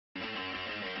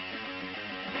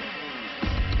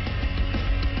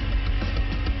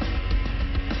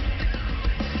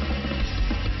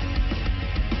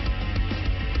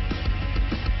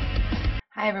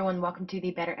Hi everyone, welcome to the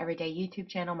Better Everyday YouTube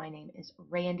channel. My name is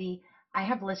Randy. I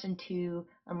have listened to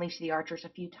Unleash the Archers a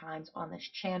few times on this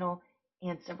channel,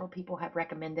 and several people have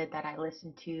recommended that I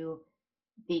listen to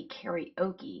the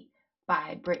karaoke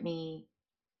by Brittney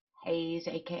Hayes,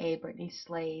 aka Brittney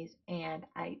Slays, and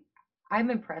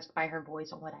I'm impressed by her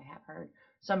voice on what I have heard.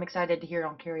 So I'm excited to hear it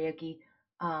on karaoke.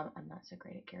 I'm not so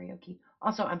great at karaoke.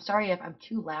 Also, I'm sorry if I'm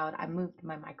too loud. I moved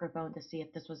my microphone to see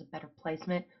if this was a better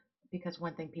placement, because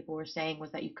one thing people were saying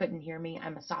was that you couldn't hear me.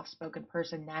 I'm a soft-spoken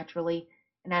person naturally,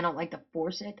 and I don't like to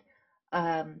force it.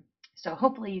 Um, so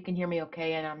hopefully you can hear me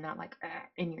okay, and I'm not like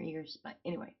in your ears. But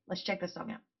anyway, let's check this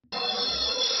song out.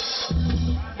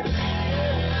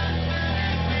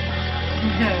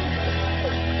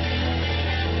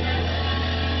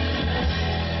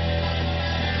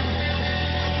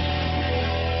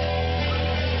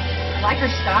 I like her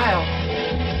style.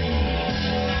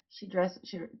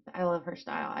 I love her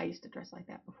style. I used to dress like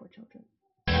that before children.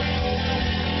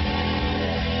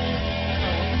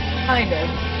 Kind of.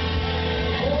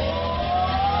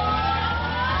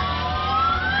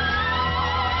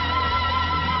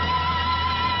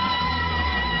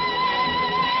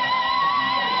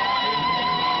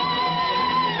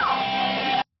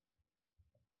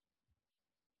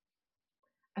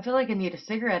 I feel like I need a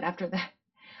cigarette after that.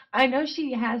 I know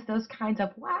she has those kinds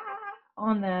of wah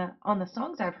on the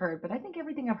songs I've heard, but I think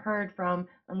everything I've heard from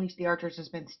Unleash the Archers has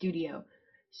been studio.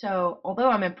 So although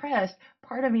I'm impressed,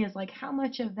 part of me is like, how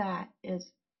much of that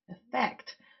is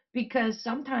effect? Because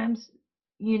sometimes,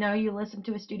 you listen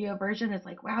to a studio version, it's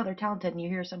like, wow, they're talented, and you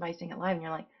hear somebody sing it live, and you're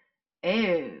like,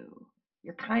 ew.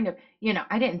 You're kind of,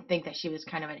 I didn't think that she was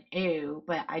kind of an ew,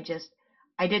 but I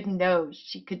didn't know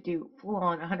she could do full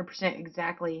on 100%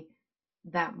 exactly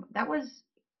that. That was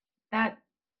that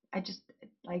I just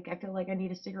like I feel like I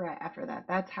need a cigarette after that.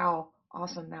 That's how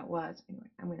awesome that was. Anyway,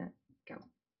 I'm gonna go.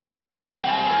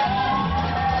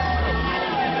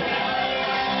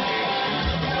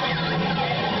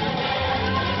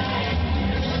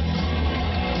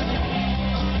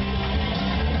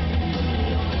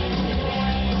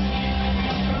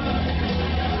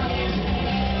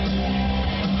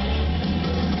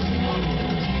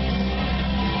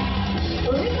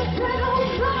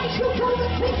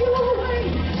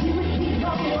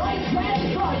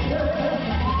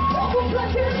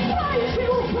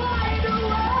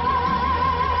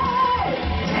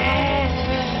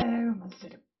 I almost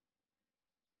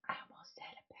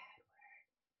said a bad word.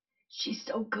 She's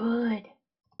so good.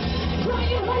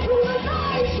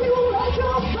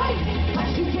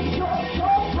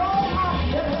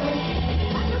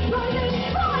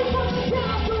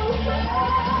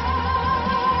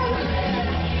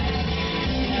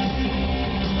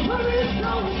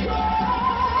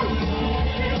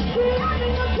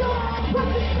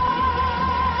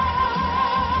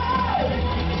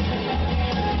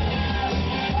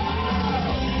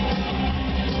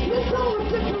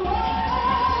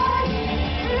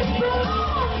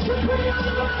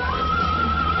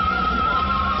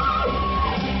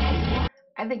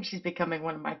 I think she's becoming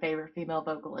one of my favorite female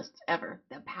vocalists ever.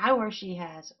 The power she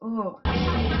has. Oh.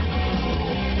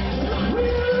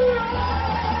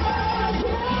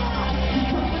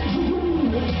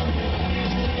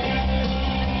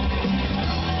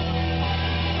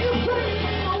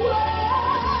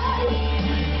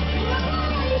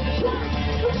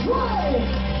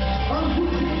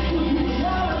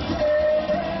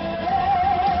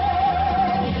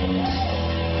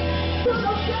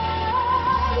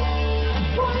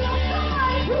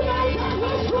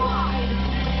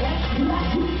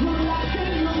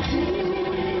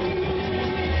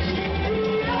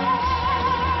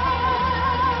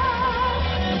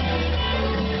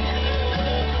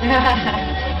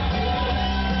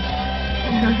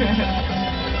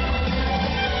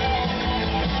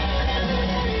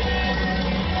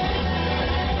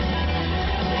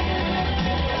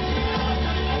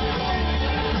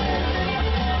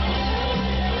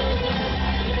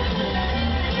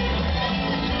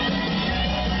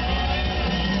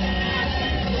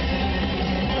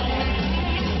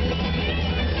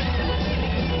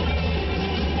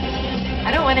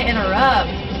 I don't want to interrupt.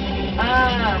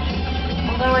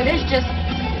 Although it is just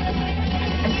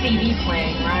a CD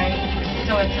playing, right?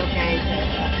 So it's okay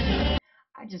to.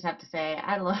 I just have to say,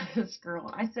 I love this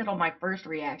girl. I said on my first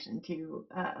reaction to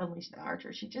Unleash the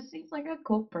Archer, she just seems like a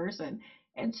cool person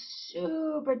and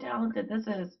super talented.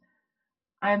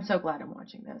 I am so glad I'm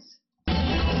watching this.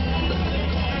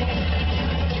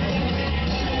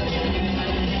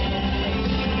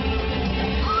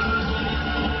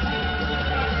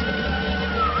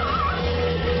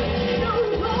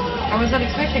 I wasn't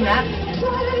expecting that.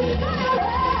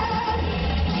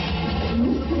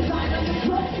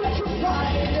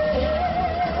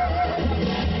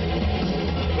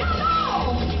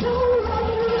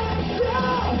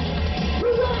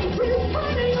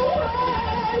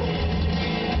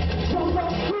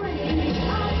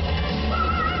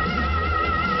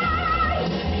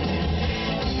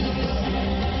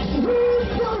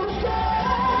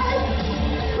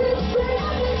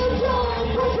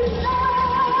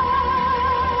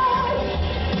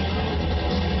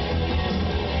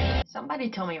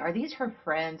 tell me, are these her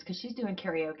friends? Because she's doing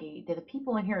karaoke. Do the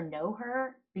people in here know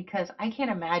her? Because I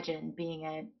can't imagine being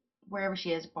at wherever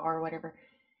she is, bar or whatever,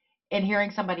 and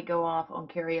hearing somebody go off on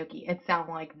karaoke and sound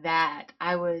like that.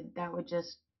 That would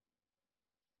just,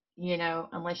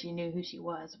 unless you knew who she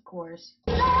was, of course.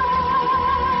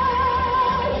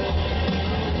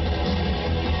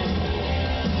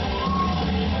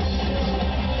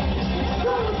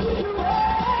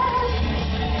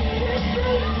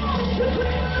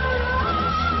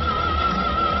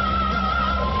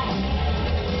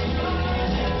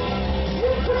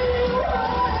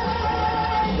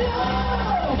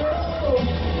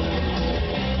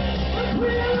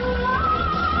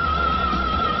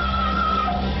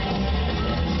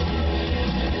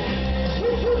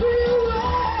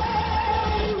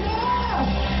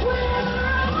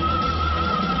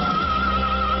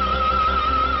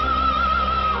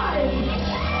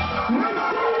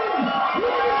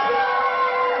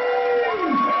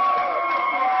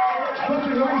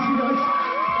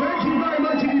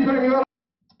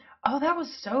 Oh, that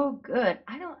was so good.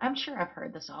 I'm sure I've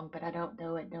heard the song, but I don't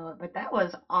know it. But that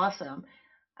was awesome.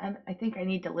 I think I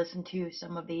need to listen to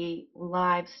some of the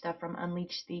live stuff from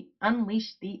Unleash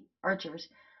the Archers.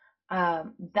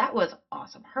 That was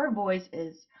awesome. Her voice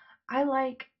is, I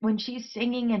like when she's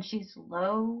singing and she's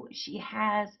low. She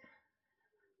has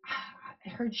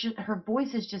her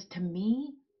voice is just, to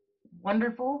me,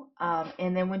 wonderful.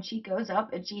 And then when she goes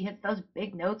up and she hits those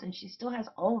big notes and she still has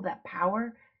all of that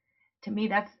power, to me,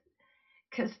 that's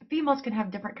because females can have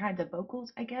different kinds of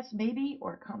vocals, I guess, maybe,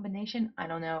 or a combination. I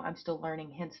don't know. I'm still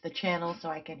learning, hence the channel, so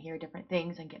I can hear different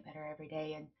things and get better every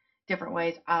day in different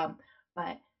ways.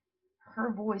 But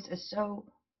her voice is so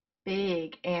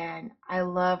big, and I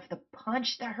love the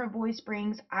punch that her voice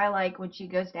brings. I like when she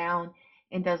goes down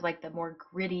and does like the more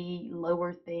gritty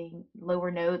lower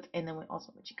notes, and then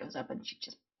also when she goes up and she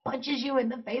just punches you in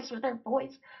the face with her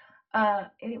voice.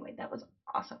 Anyway, that was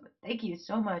awesome. Thank you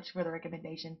so much for the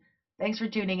recommendation. Thanks for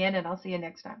tuning in, and I'll see you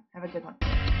next time. Have a good one.